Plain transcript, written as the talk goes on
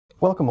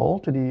Welcome all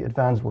to the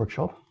advanced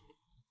workshop.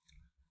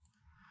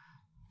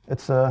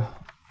 It's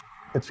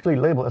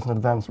clearly labeled as an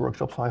advanced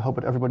workshop, so I hope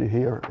that everybody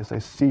here is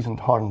a seasoned,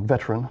 hardened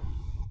veteran.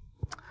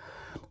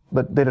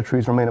 But data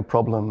trees remain a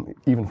problem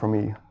even for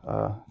me.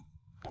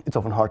 It's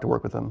often hard to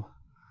work with them.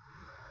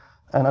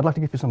 And I'd like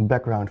to give you some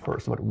background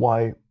first about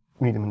why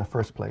we need them in the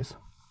first place.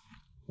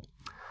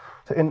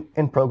 So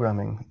in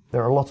programming,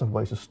 there are lots of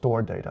ways to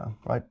store data,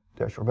 right?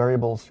 There's your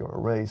variables, your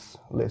arrays,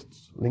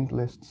 lists, linked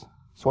lists,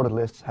 sorted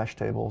lists, hash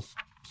tables,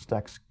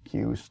 stacks,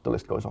 queues, the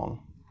list goes on.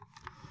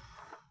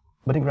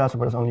 But in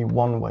Grasshopper, there's only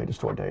one way to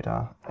store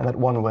data, and that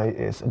one way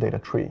is a data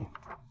tree.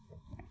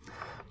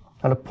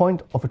 Now, the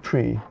point of a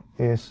tree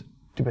is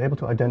to be able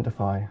to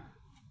identify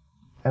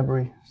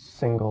every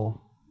single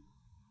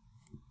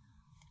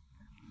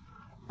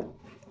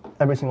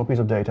piece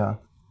of data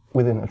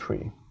within a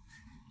tree.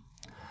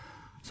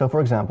 So, for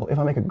example, if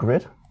I make a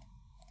grid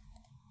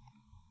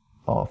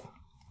of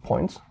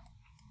points,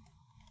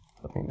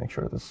 let me make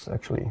sure that this is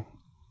actually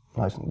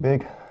nice and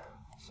big.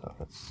 So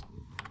that's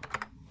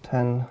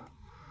 10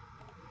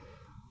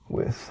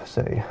 with,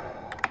 say,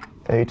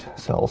 8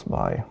 cells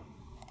by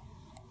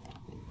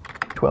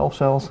 12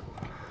 cells.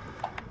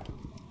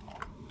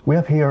 We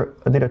have here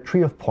a data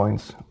tree of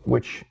points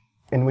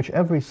in which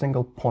every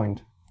single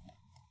point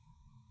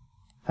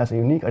has a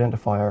unique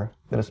identifier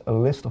that is a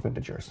list of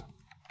integers.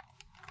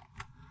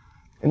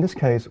 In this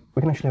case,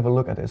 we can actually have a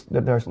look at this,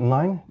 that there's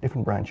 9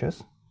 different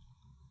branches.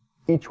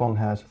 Each one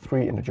has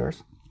 3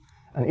 integers,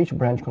 and each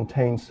branch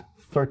contains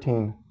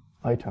 13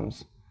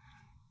 items,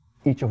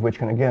 each of which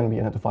can again be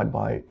identified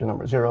by the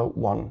number 0,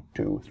 1,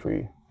 2,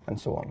 3, and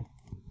so on.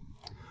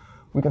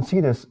 We can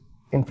see this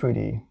in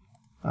 3D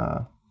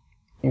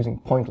using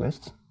point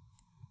lists.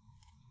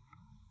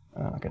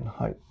 I can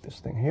hide this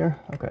thing here.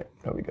 Okay,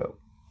 there we go.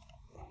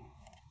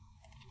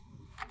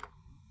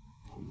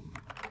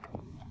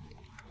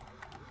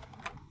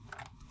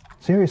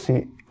 So here you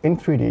see, in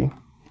 3D,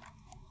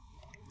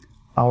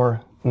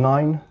 our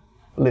 9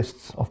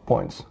 lists of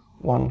points.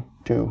 1,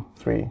 2,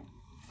 3,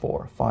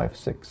 4, 5,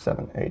 6,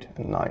 7, 8,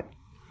 and 9.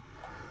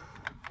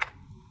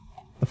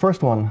 The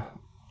first one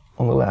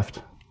on the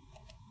left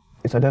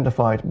is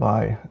identified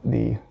by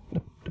the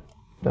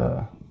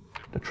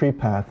tree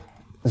path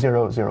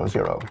 0, 0,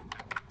 0.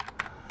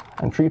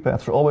 And tree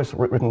paths are always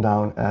written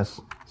down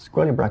as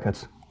square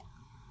brackets,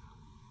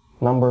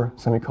 number,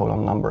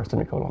 semicolon, number,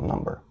 semicolon,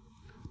 number.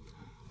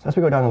 So as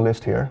we go down the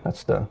list here,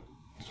 that's this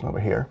one over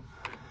here.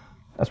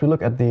 As we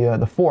look at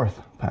the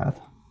fourth path,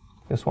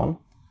 this one,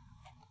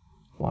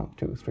 1,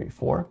 2, 3,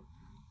 4.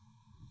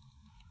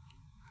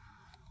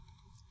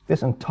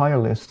 This entire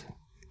list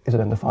is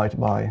identified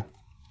by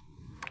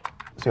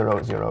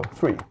 0, 0,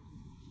 3.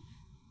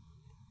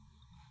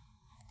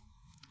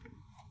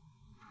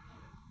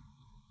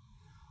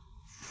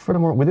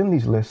 Furthermore, within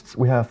these lists,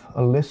 we have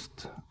a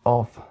list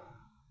of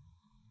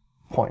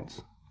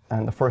points.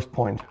 And the first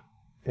point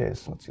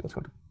is, let's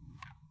go to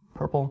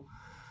purple.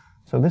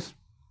 So this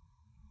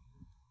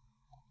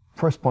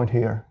first point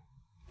here,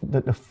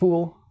 the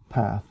full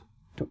path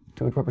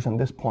to represent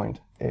this point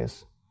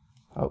is,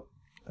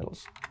 little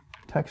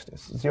text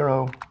is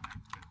 0,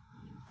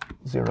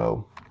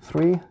 0,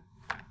 3.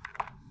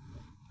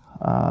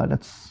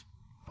 That's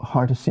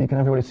hard to see. Can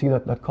everybody see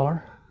that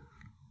color?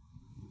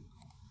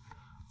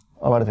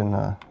 I'll write it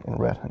in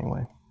red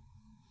anyway.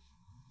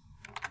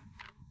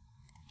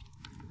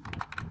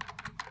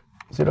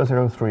 0,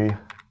 0, 3, and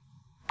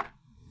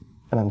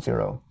then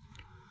 0.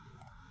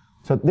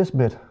 So this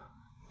bit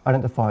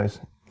identifies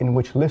in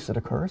which list it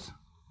occurs,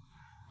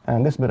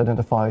 and this bit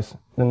identifies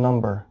the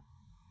number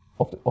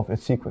of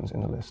its sequence in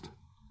the list.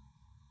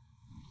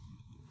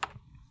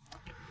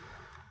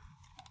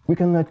 We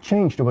can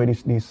change the way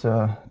these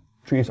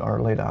trees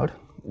are laid out.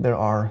 There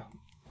are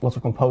lots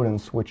of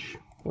components which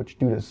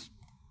do this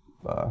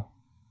for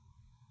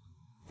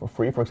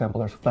free. For example,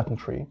 there's Flattened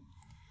Tree,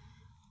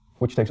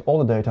 which takes all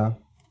the data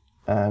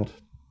and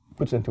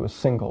puts it into a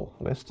single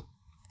list.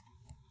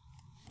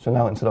 So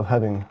now instead of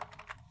having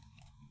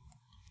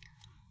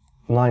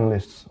 9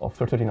 lists of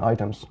 13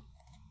 items,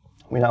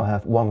 we now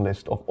have one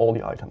list of all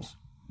the items.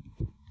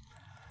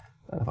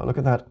 And if I look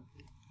at that,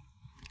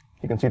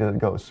 you can see that it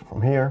goes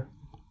from here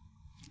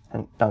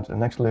and down to the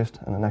next list,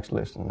 and the next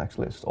list, and the next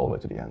list, all the way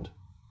to the end.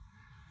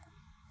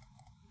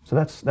 So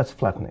that's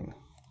flattening.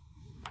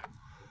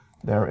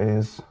 There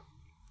is,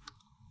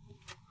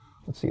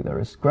 there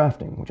is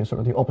grafting, which is sort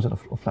of the opposite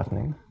of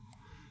flattening.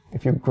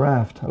 If you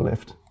graft a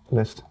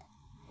list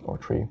or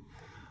tree,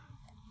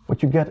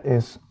 what you get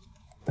is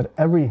that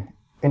every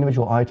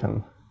individual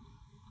item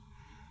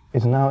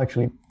is now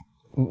actually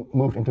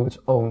moved into its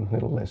own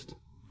little list.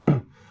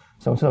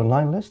 So instead of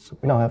 9 lists,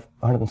 we now have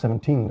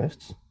 117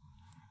 lists,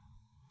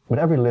 but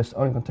every list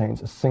only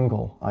contains a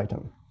single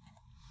item.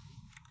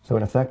 So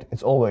in effect,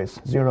 it's always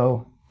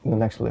 0, in the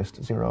next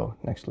list 0,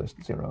 next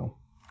list 0.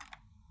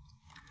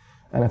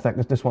 And in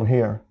fact, this one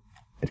here,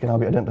 it can now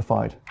be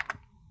identified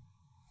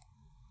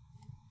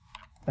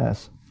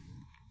as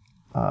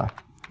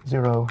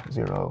 0,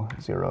 0,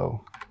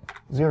 0,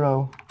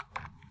 0,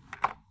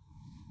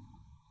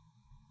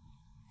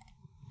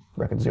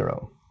 bracket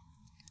 0.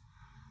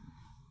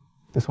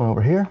 This one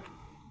over here,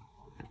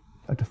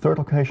 at the third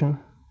location,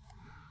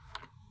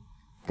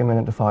 can be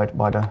identified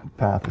by the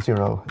path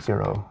 0,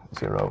 0,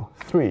 0,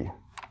 3,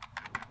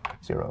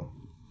 0.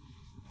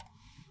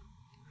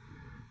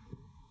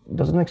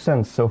 Does it make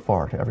sense so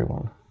far to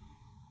everyone?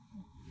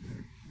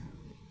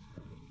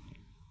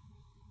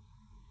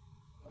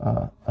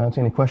 I don't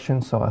see any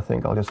questions, so I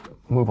think I'll just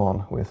move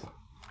on with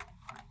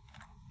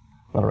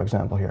another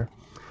example here.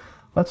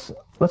 Let's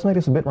make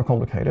this a bit more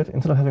complicated.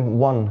 Instead of having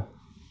one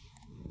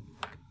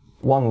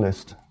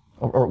list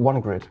or one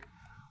grid,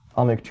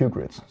 I'll make 2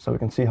 grids, so we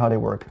can see how they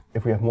work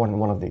if we have more than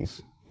one of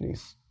these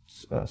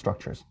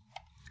structures.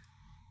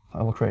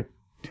 I will create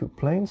 2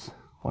 planes,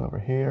 one over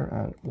here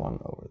and one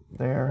over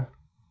there.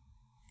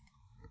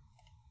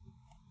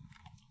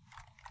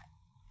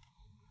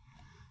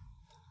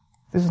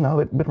 This is now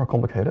a bit more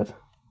complicated.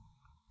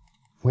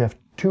 We have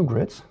 2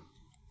 grids,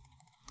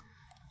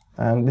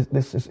 and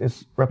this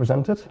is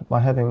represented by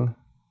having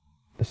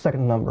the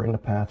second number in the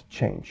path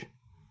change.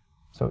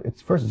 So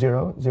it's first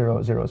 0,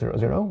 0, 0, 0,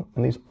 0,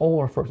 and these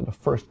all refer to the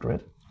first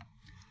grid.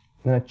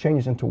 And then it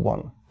changes into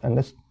 1, and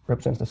this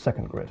represents the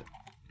second grid.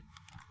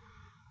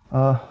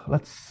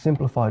 Let's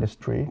simplify this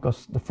tree,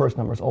 because the first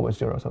number is always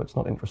 0, so it's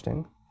not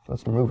interesting. So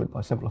let's remove it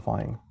by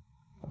simplifying.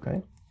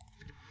 Okay.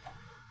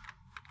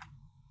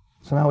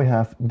 So now we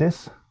have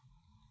this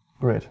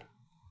grid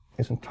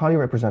is entirely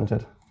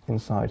represented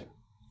inside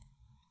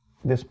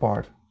this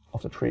part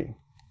of the tree.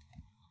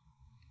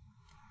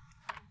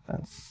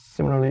 And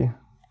similarly,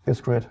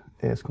 this grid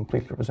is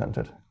completely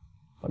represented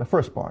by the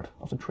first part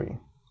of the tree.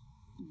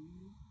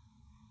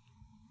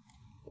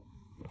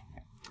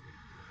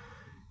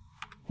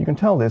 You can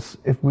tell this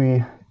if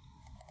we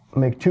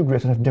make 2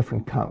 grids that have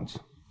different counts.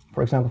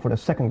 For example, for the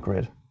second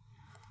grid,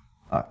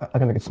 I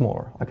can make it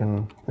smaller. I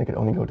can make it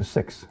only go to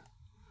 6.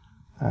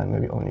 And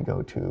maybe only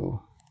go to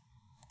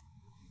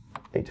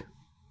 8.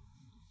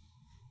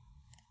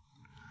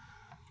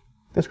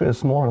 This grid is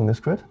smaller than this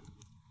grid,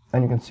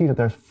 and you can see that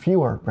there's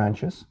fewer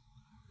branches,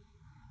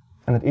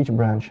 and that each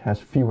branch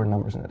has fewer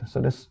numbers in it. So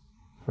this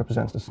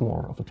represents the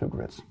smaller of the 2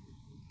 grids.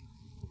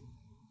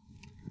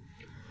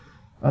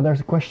 There's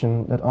a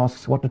question that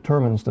asks what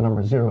determines the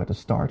number 0 at the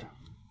start.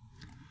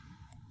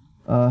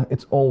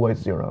 It's always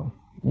 0.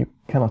 You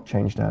cannot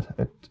change that.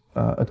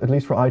 At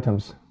least for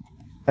items,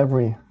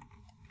 every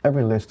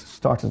list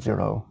starts at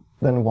 0,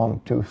 then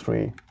 1, 2,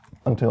 3,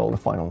 until the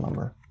final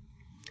number.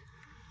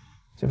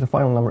 So if the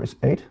final number is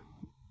 8,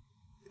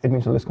 it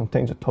means the list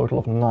contains a total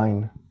of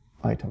 9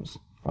 items,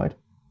 right?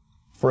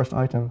 First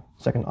item,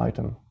 second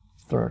item,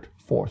 third,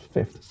 fourth,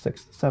 fifth,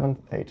 sixth, seventh,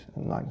 eighth,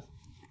 and ninth.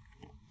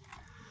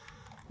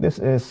 This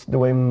is the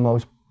way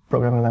most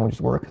programming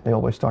languages work. They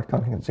always start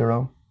counting at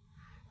 0,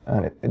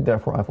 and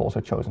therefore I've also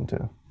chosen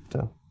to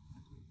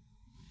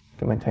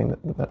maintain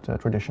that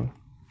tradition.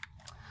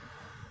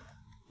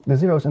 The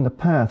zeros in the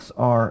paths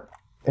are,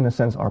 in a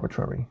sense,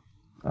 arbitrary.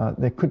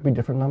 They could be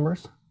different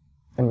numbers,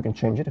 and we can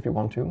change it if you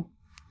want to,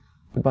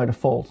 but by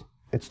default,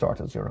 it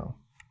starts at 0.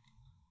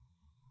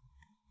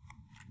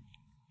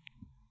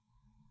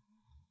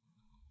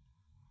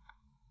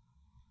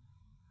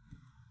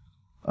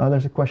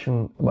 There's a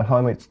question about how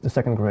I made the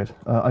second grid.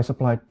 I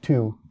supplied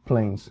 2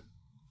 planes,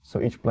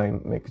 so each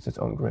plane makes its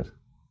own grid.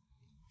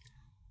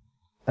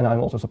 And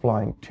I'm also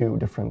supplying 2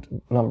 different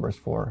numbers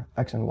for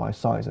x and y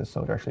sizes,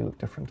 so they actually look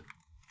different.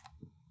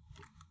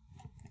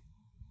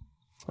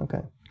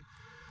 Okay.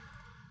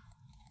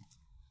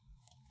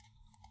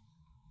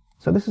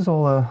 So this is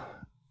all,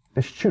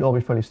 this should all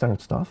be fairly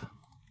standard stuff.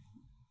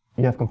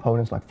 You have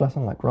components like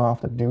flatten, like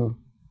graph, that do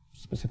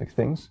specific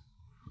things.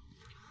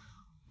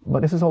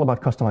 But this is all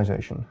about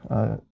customization.